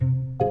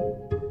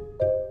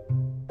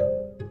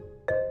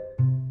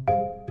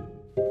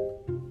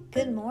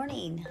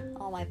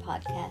all my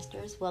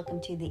podcasters. Welcome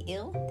to the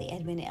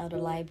Edmund Elder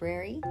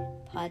Library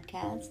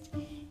podcast.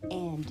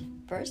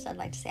 And first, I'd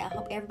like to say I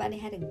hope everybody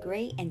had a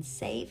great and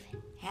safe,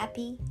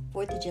 happy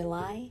 4th of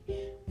July.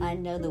 I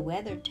know the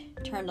weather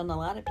turned on a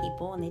lot of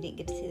people and they didn't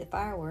get to see the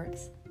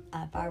fireworks.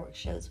 Fireworks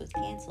shows was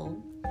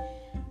canceled.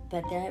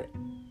 But their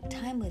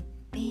time with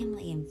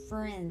family and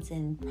friends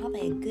and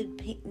probably a good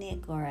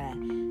picnic or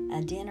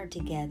a dinner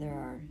together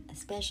or a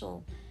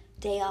special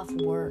day off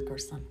work or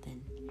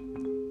something.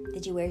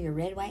 Did you wear your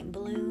red, white, and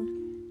blue?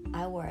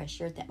 I wore a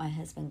shirt that my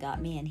husband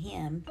got me and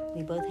him.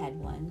 We both had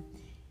one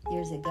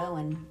years ago,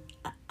 and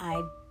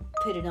I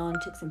put it on,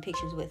 took some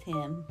pictures with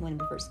him when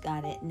we first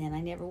got it, and then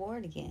I never wore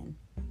it again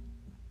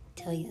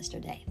till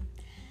yesterday.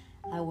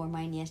 I wore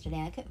mine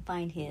yesterday. I couldn't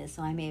find his,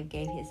 so I may have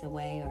gave his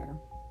away or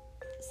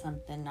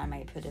something. I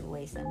might put it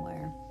away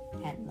somewhere.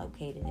 Hadn't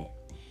located it.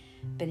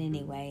 But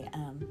anyway,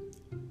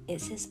 it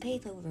says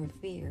Faith Over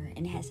Fear,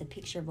 and it has a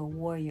picture of a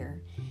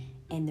warrior.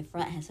 And the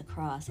front has a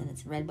cross, and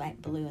it's red,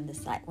 white, blue, and the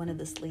side, one of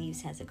the sleeves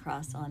has a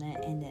cross on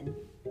it, and then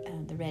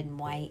the red and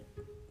white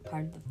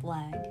part of the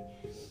flag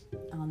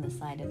on the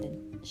side of the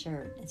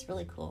shirt. It's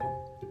really cool.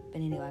 But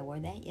anyway, I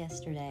wore that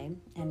yesterday,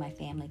 and my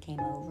family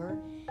came over,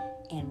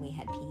 and we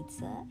had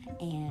pizza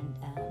and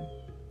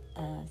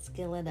a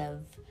skillet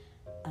of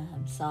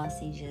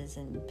sausages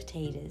and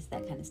potatoes,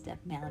 that kind of stuff.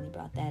 Melanie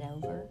brought that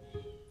over,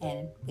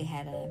 and we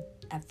had a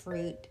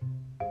fruit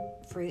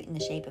in the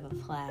shape of a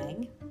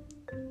flag.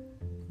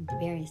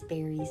 Various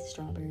berries,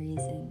 strawberries,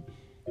 and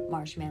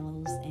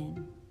marshmallows,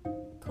 and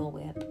Cool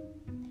Whip,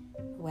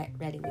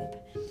 Ready Whip.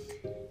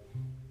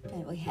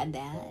 And we had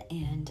that,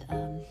 and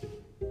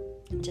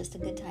just a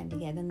good time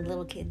together. And the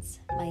little kids,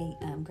 my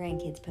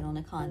grandkids, put on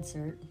a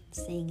concert,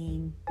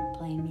 singing,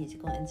 playing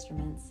musical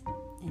instruments,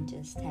 and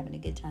just having a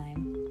good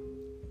time.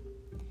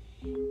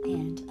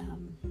 And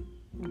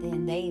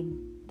then they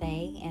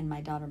and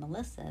my daughter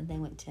Melissa, they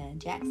went to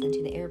Jackson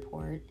to the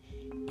airport,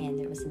 and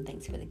there was some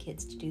things for the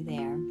kids to do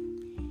there.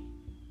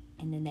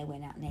 And then they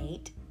went out and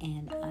ate,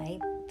 and I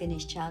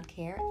finished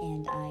childcare,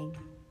 and I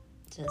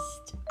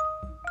just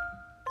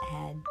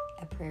had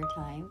a prayer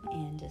time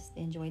and just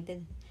enjoyed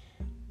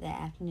the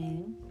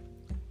afternoon.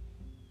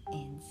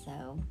 And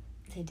so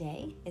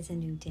today is a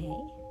new day.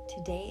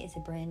 Today is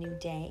a brand new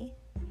day,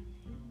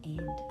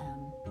 and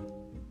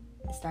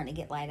it's starting to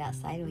get light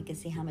outside, and we can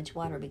see how much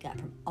water we got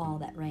from all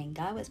that rain.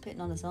 God was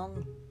putting on his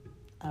own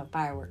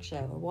fireworks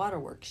show, or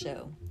waterworks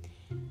show.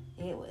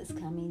 It was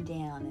coming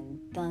down,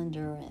 and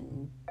thunder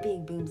and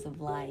big booms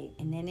of light.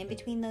 And then in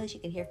between those, you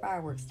could hear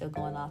fireworks still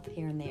going off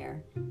here and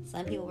there.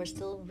 Some people were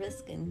still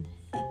risking,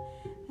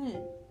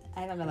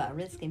 I don't know about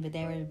risking, but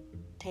they were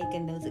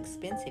taking those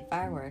expensive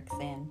fireworks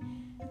and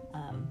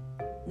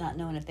not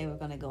knowing if they were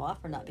going to go off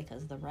or not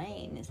because of the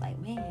rain. It's like,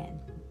 man.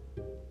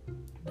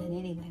 But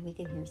anyway, we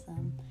could hear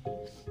some.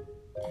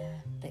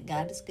 But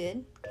God is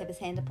good, kept his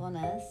hand upon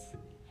us.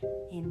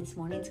 And this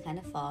morning's kind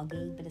of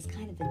foggy, but it's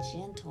kind of a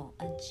gentle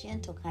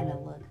kind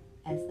of look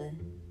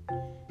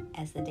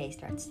as the day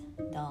starts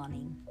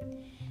dawning.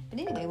 But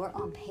anyway, we're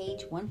on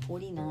page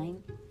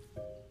 149.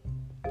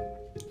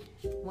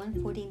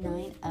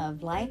 149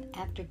 of Life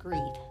After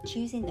Grief,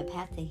 Choosing the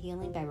Path to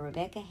Healing by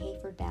Rebecca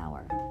Hayford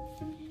Bauer.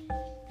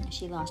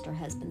 She lost her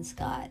husband,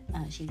 Scott.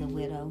 She's a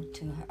widow.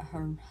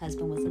 Her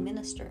husband was a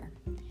minister,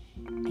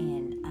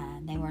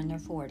 and they were in their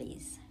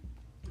 40s.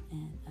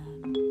 And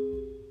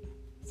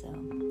so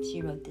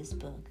she wrote this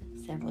book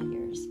several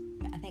years,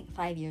 I think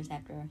 5 years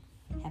after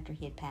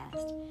he had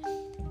passed,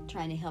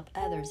 trying to help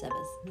others of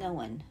us,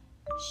 knowing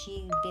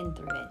she'd been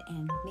through it.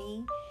 And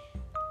me,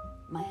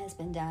 my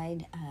husband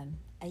died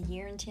a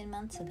year and 10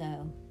 months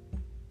ago,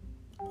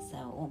 so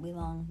it won't be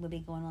long. We'll be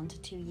going on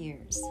to 2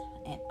 years.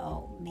 And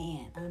oh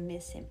man, I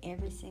miss him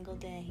every single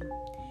day.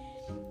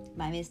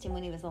 I missed him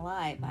when he was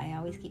alive. I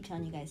always keep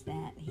telling you guys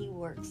that. He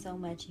worked so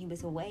much. He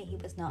was away. He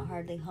was not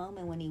hardly home.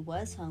 And when he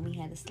was home, he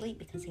had to sleep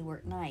because he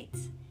worked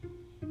nights.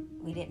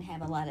 We didn't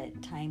have a lot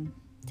of time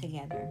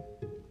together.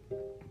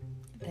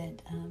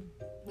 But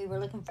we were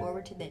looking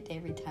forward to that day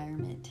of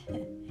retirement.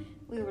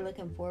 We were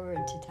looking forward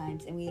to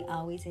times. And we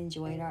always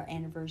enjoyed our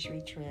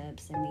anniversary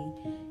trips. And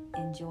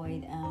we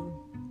enjoyed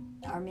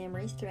our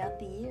memories throughout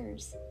the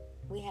years.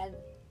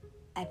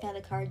 I found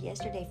a card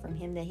yesterday from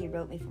him that he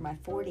wrote me for my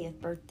 40th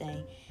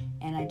birthday,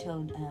 and I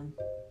told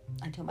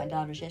my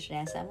daughters yesterday,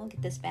 I said, I'm going to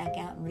get this back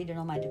out and read it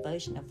on my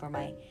devotional on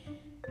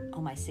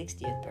my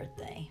 60th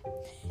birthday.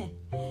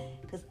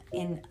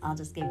 And I'll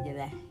just give you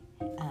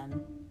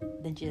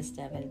the gist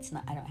of it. It's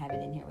not, I don't have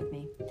it in here with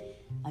me.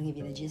 I'll give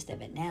you the gist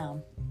of it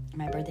now.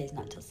 My birthday's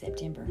not till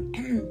September.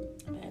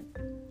 But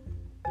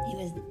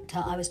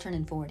I was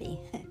turning 40.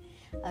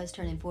 I was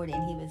turning 40,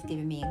 and he was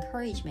giving me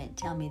encouragement,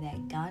 telling me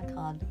that God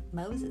called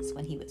Moses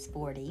when he was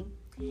 40,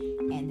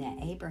 and that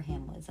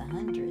Abraham was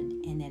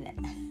 100, and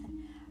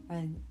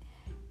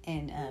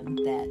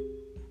that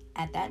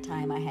at that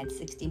time I had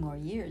 60 more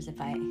years.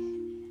 If I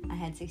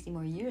had 60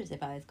 more years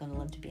if I was going to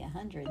live to be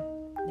 100,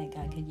 that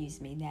God could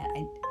use me.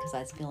 Because I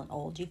was feeling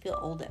old. You feel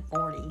old at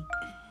 40,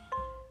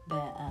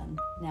 But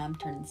now I'm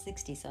turning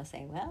 60, so I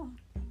say, well,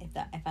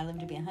 if I live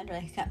to be 100,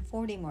 I got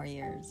 40 more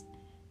years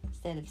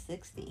instead of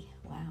 60.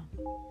 Wow.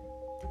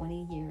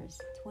 20 years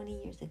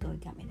ago, he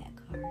got me that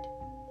card.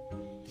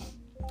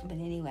 But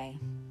anyway,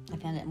 I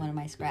found it in one of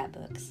my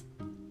scrapbooks.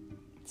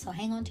 So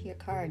hang on to your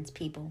cards,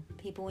 people.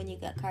 People, when you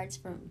got cards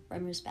from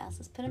your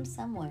spouses, put them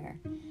somewhere.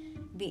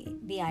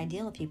 Be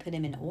ideal if you put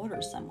them in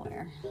order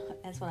somewhere.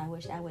 That's what I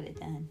wish I would have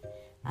done.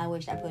 I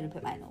wish I would have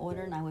put mine in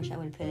order, and I wish I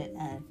would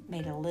have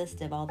made a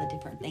list of all the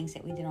different things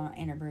that we did on our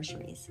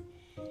anniversaries.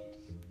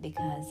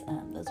 Because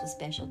those were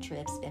special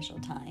trips, special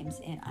times,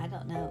 and I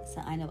don't know.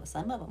 So I know what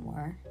some of them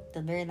were.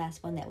 The very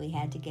last one that we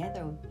had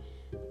together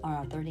on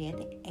our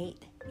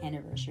 38th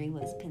anniversary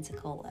was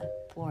Pensacola,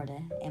 Florida,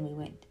 and we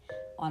went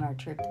on our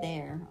trip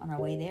there. On our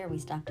way there, we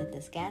stopped at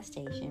this gas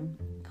station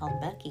called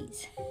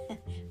Buc-ee's.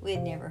 We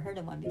had never heard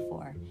of one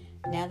before.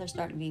 Now they're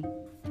starting to be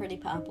pretty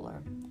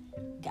popular.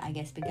 I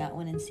guess we got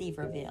one in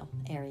Seaverville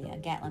area,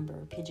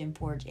 Gatlinburg, Pigeon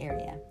Forge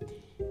area,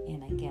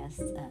 and I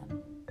guess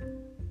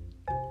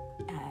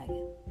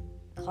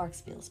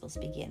Clarksville is supposed to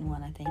be getting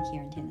one, I think,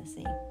 here in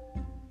Tennessee.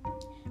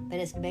 But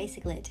it's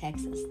basically a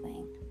Texas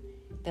thing.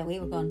 But we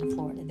were going to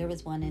Florida. There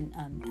was one in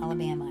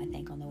Alabama, I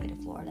think, on the way to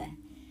Florida.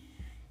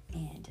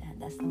 And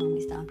that's the one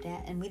we stopped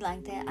at. And we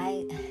liked that.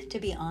 To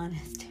be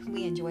honest,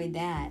 we enjoyed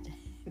that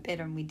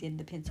better than we did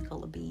the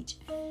Pensacola Beach.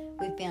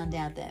 We found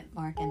out that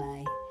Mark and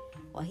I,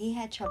 well, he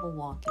had trouble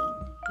walking.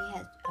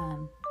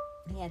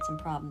 He had some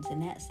problems,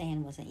 and that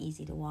sand wasn't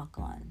easy to walk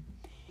on.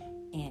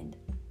 And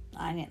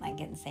I didn't like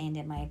getting sand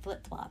in my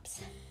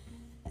flip-flops.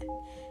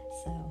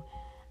 So,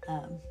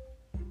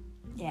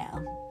 yeah,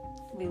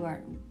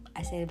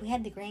 I said if we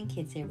had the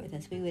grandkids here with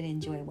us, we would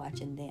enjoy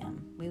watching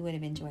them. We would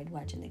have enjoyed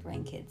watching the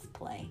grandkids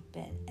play.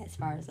 But as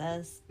far as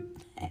us,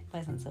 it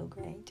wasn't so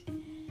great.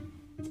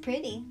 It's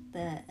pretty.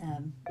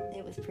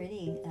 It was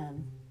pretty.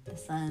 The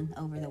sun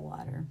over the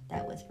water.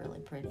 That was really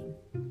pretty.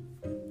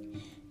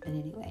 But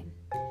anyway,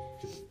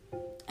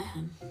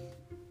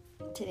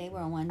 today we're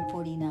on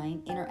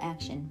 149,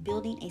 Interaction,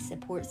 Building a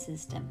Support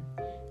System.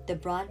 The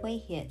Broadway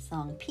hit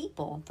song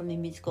People from the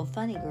musical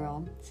Funny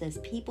Girl says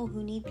people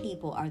who need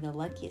people are the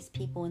luckiest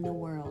people in the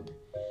world.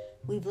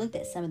 We've looked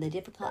at some of the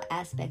difficult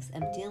aspects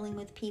of dealing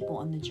with people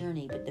on the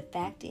journey, but the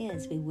fact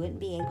is we wouldn't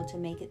be able to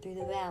make it through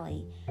the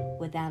valley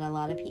without a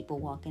lot of people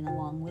walking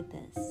along with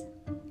us.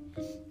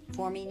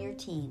 Forming your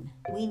team.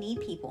 We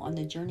need people on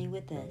the journey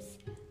with us.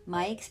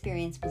 My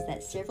experience was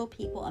that several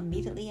people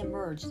immediately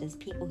emerged as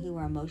people who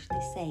were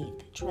emotionally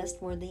safe,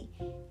 trustworthy,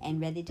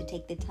 and ready to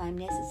take the time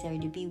necessary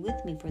to be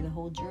with me for the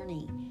whole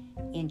journey.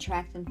 In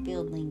track and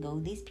field lingo,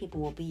 these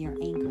people will be your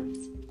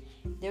anchors.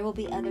 There will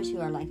be others who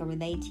are like a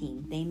relay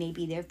team. They may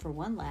be there for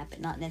one lap,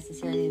 but not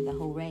necessarily the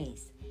whole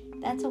race.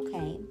 That's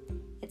okay.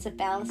 It's a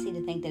fallacy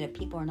to think that if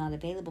people are not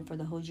available for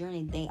the whole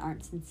journey, they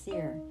aren't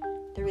sincere.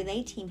 The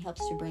relay team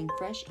helps to bring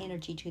fresh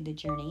energy to the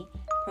journey,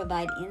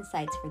 provide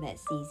insights for that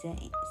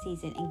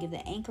season, and give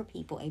the anchor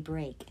people a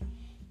break.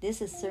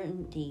 This is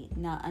certainty,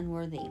 not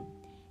unworthy.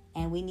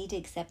 And we need to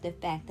accept the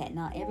fact that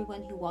not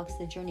everyone who walks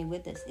the journey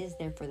with us is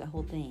there for the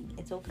whole thing.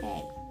 It's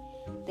okay.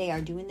 They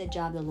are doing the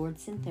job the Lord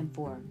sent them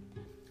for.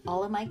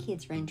 All of my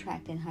kids ran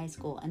track in high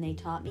school, and they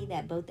taught me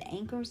that both the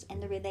anchors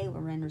and the relay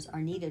runners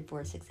are needed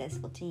for a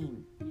successful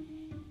team.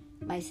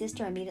 My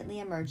sister immediately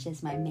emerged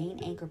as my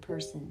main anchor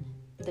person.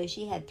 Though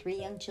she had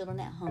 3 young children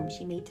at home,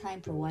 she made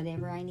time for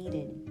whatever I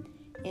needed.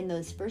 In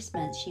those first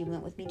months, she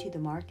went with me to the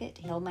market,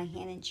 held my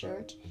hand in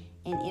church,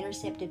 and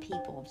intercepted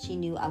people she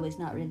knew I was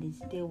not ready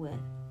to deal with.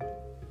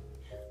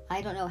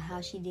 I don't know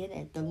how she did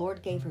it. The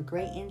Lord gave her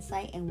great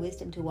insight and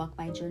wisdom to walk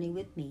my journey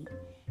with me.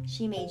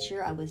 She made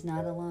sure I was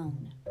not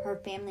alone. Her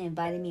family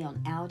invited me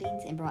on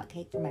outings and brought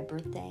cake for my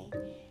birthday.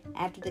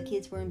 After the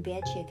kids were in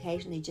bed, she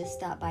occasionally just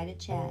stopped by to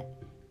chat,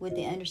 with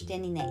the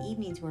understanding that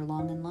evenings were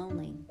long and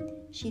lonely.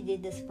 She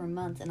did this for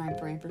months, and I'm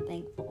forever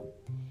thankful.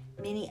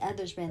 Many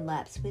others ran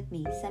laps with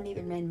me. Some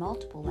even ran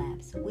multiple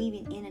laps,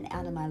 weaving in and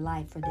out of my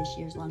life for this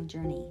year's long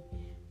journey.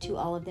 To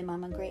all of them,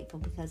 I'm grateful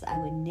because I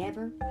would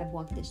never have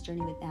walked this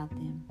journey without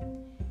them.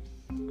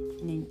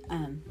 And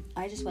then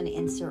I just want to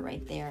insert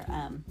right there,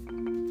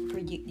 for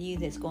you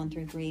that's going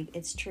through grief,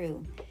 it's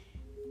true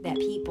that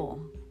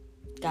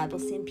God will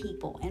send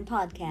people and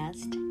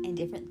podcasts and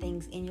different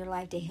things in your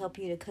life to help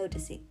you to cope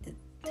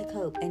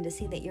and to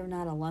see that you're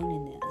not alone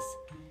in this.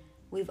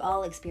 We've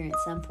all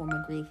experienced some form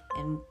of grief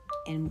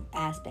in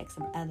aspects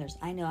of others.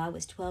 I know I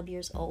was 12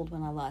 years old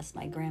when I lost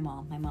my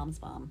grandma, my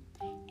mom's mom.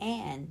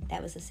 And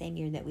that was the same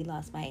year that we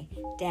lost my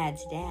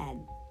dad's dad.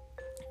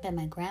 But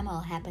my grandma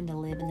happened to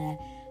live in an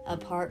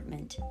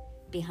apartment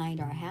behind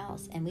our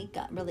house, and we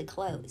got really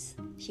close.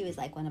 She was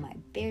like one of my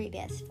very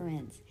best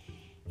friends.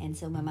 And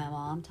so when my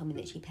mom told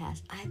me that she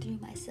passed, I threw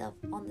myself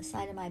on the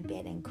side of my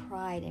bed and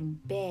cried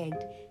and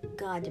begged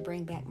God to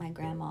bring back my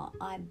grandma.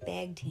 I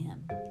begged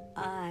him.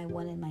 I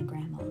wanted my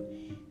grandma.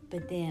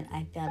 But then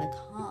I felt a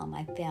calm.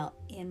 I felt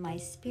in my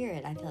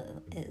spirit, I felt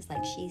it was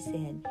like she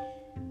said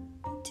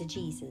to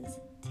Jesus,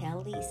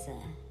 tell Lisa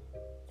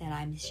that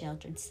I'm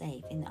sheltered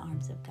safe in the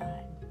arms of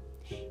God.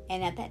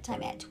 And at that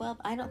time, at 12,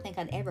 I don't think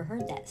I'd ever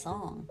heard that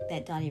song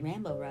that Donnie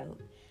Rambo wrote,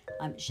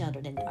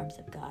 Sheltered in the Arms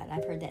of God.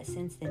 I've heard that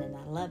since then, and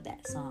I love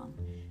that song.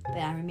 But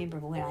I remember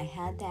when I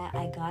had that,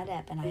 I got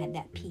up and I had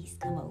that peace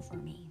come over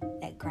me,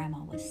 that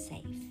Grandma was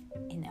safe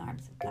in the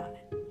arms of God.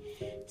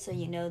 So,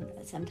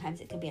 sometimes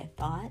it could be a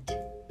thought,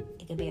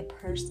 it could be a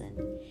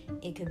person,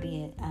 it could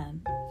be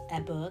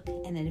a book,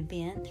 and an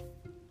event.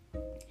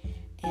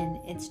 And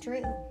it's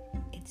true.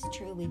 It's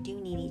true. We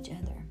do need each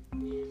other.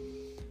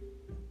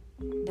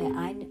 But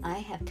I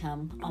have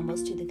come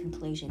almost to the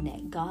conclusion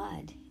that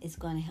God is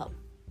going to help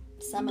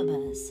some of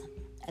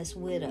us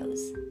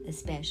widows,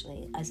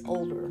 especially, us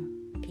older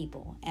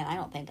people. And I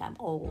don't think I'm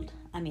old.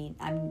 I mean,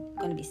 I'm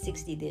going to be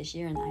 60 this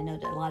year, and I know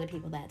that a lot of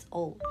people that's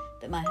old.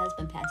 But my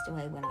husband passed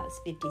away when I was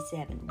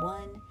 57.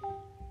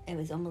 It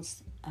was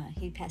almost,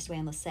 he passed away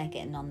on the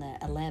 2nd, and on the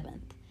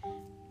 11th,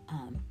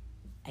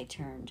 I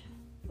turned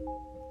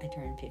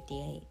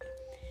 58.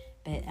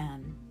 But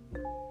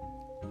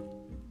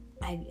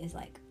it's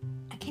like,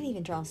 I can't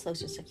even draw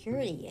Social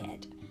Security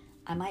yet.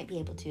 I might be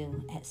able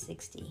to at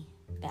 60.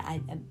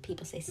 But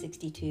people say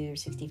 62 or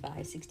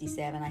 65,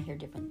 67. I hear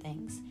different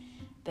things.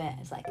 But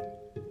it's like,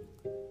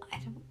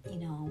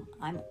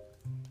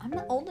 I'm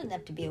not old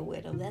enough to be a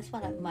widow. That's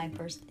what my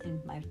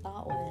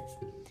thought was.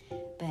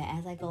 But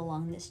as I go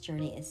along this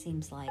journey, it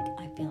seems like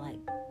I feel like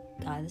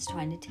God is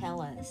trying to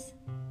tell us,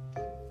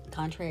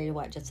 contrary to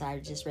what I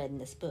just read in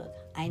this book.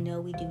 I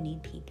know we do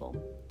need people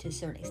to a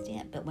certain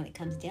extent, but when it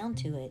comes down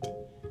to it,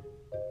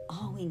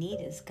 all we need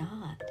is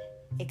God.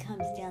 It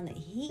comes down that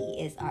He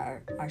is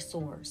our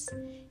source.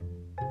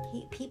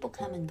 People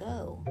come and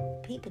go.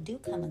 People do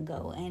come and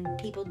go, and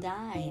people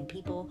die, and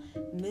people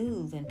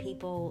move, and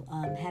people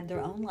have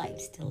their own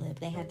lives to live.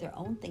 They have their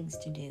own things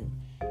to do.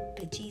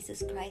 But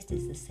Jesus Christ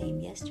is the same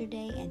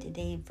yesterday and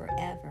today and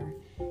forever.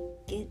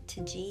 Get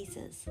to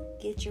Jesus.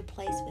 Get your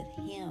place with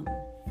Him.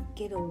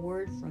 Get a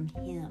word from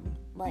Him.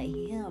 Let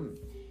Him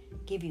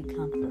give you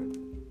comfort.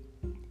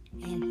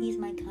 And He's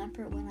my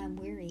comfort when I'm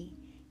weary.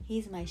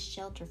 He's my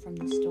shelter from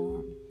the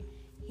storm.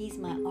 He's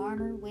my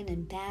armor when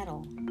in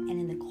battle and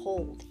in the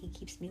cold. He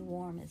keeps me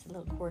warm. It's a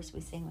little chorus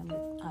we sing when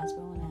I was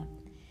growing up.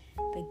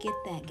 But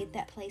get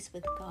that place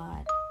with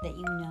God, that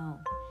you know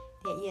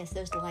that yes,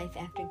 there's life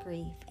after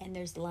grief, and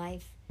there's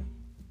life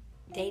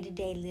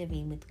day-to-day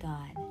living with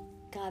God.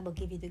 God will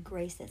give you the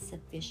grace that's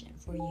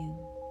sufficient for you.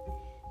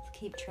 Let's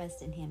keep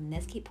trusting Him. And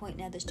let's keep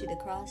pointing others to the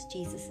cross.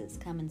 Jesus is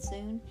coming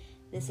soon.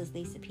 This is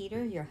Lisa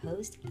Peter, your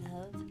host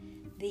of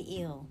The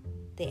Ill,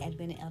 the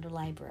Edwin Elder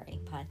Library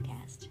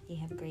podcast. You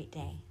have a great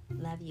day.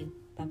 Love you.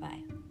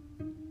 Bye-bye.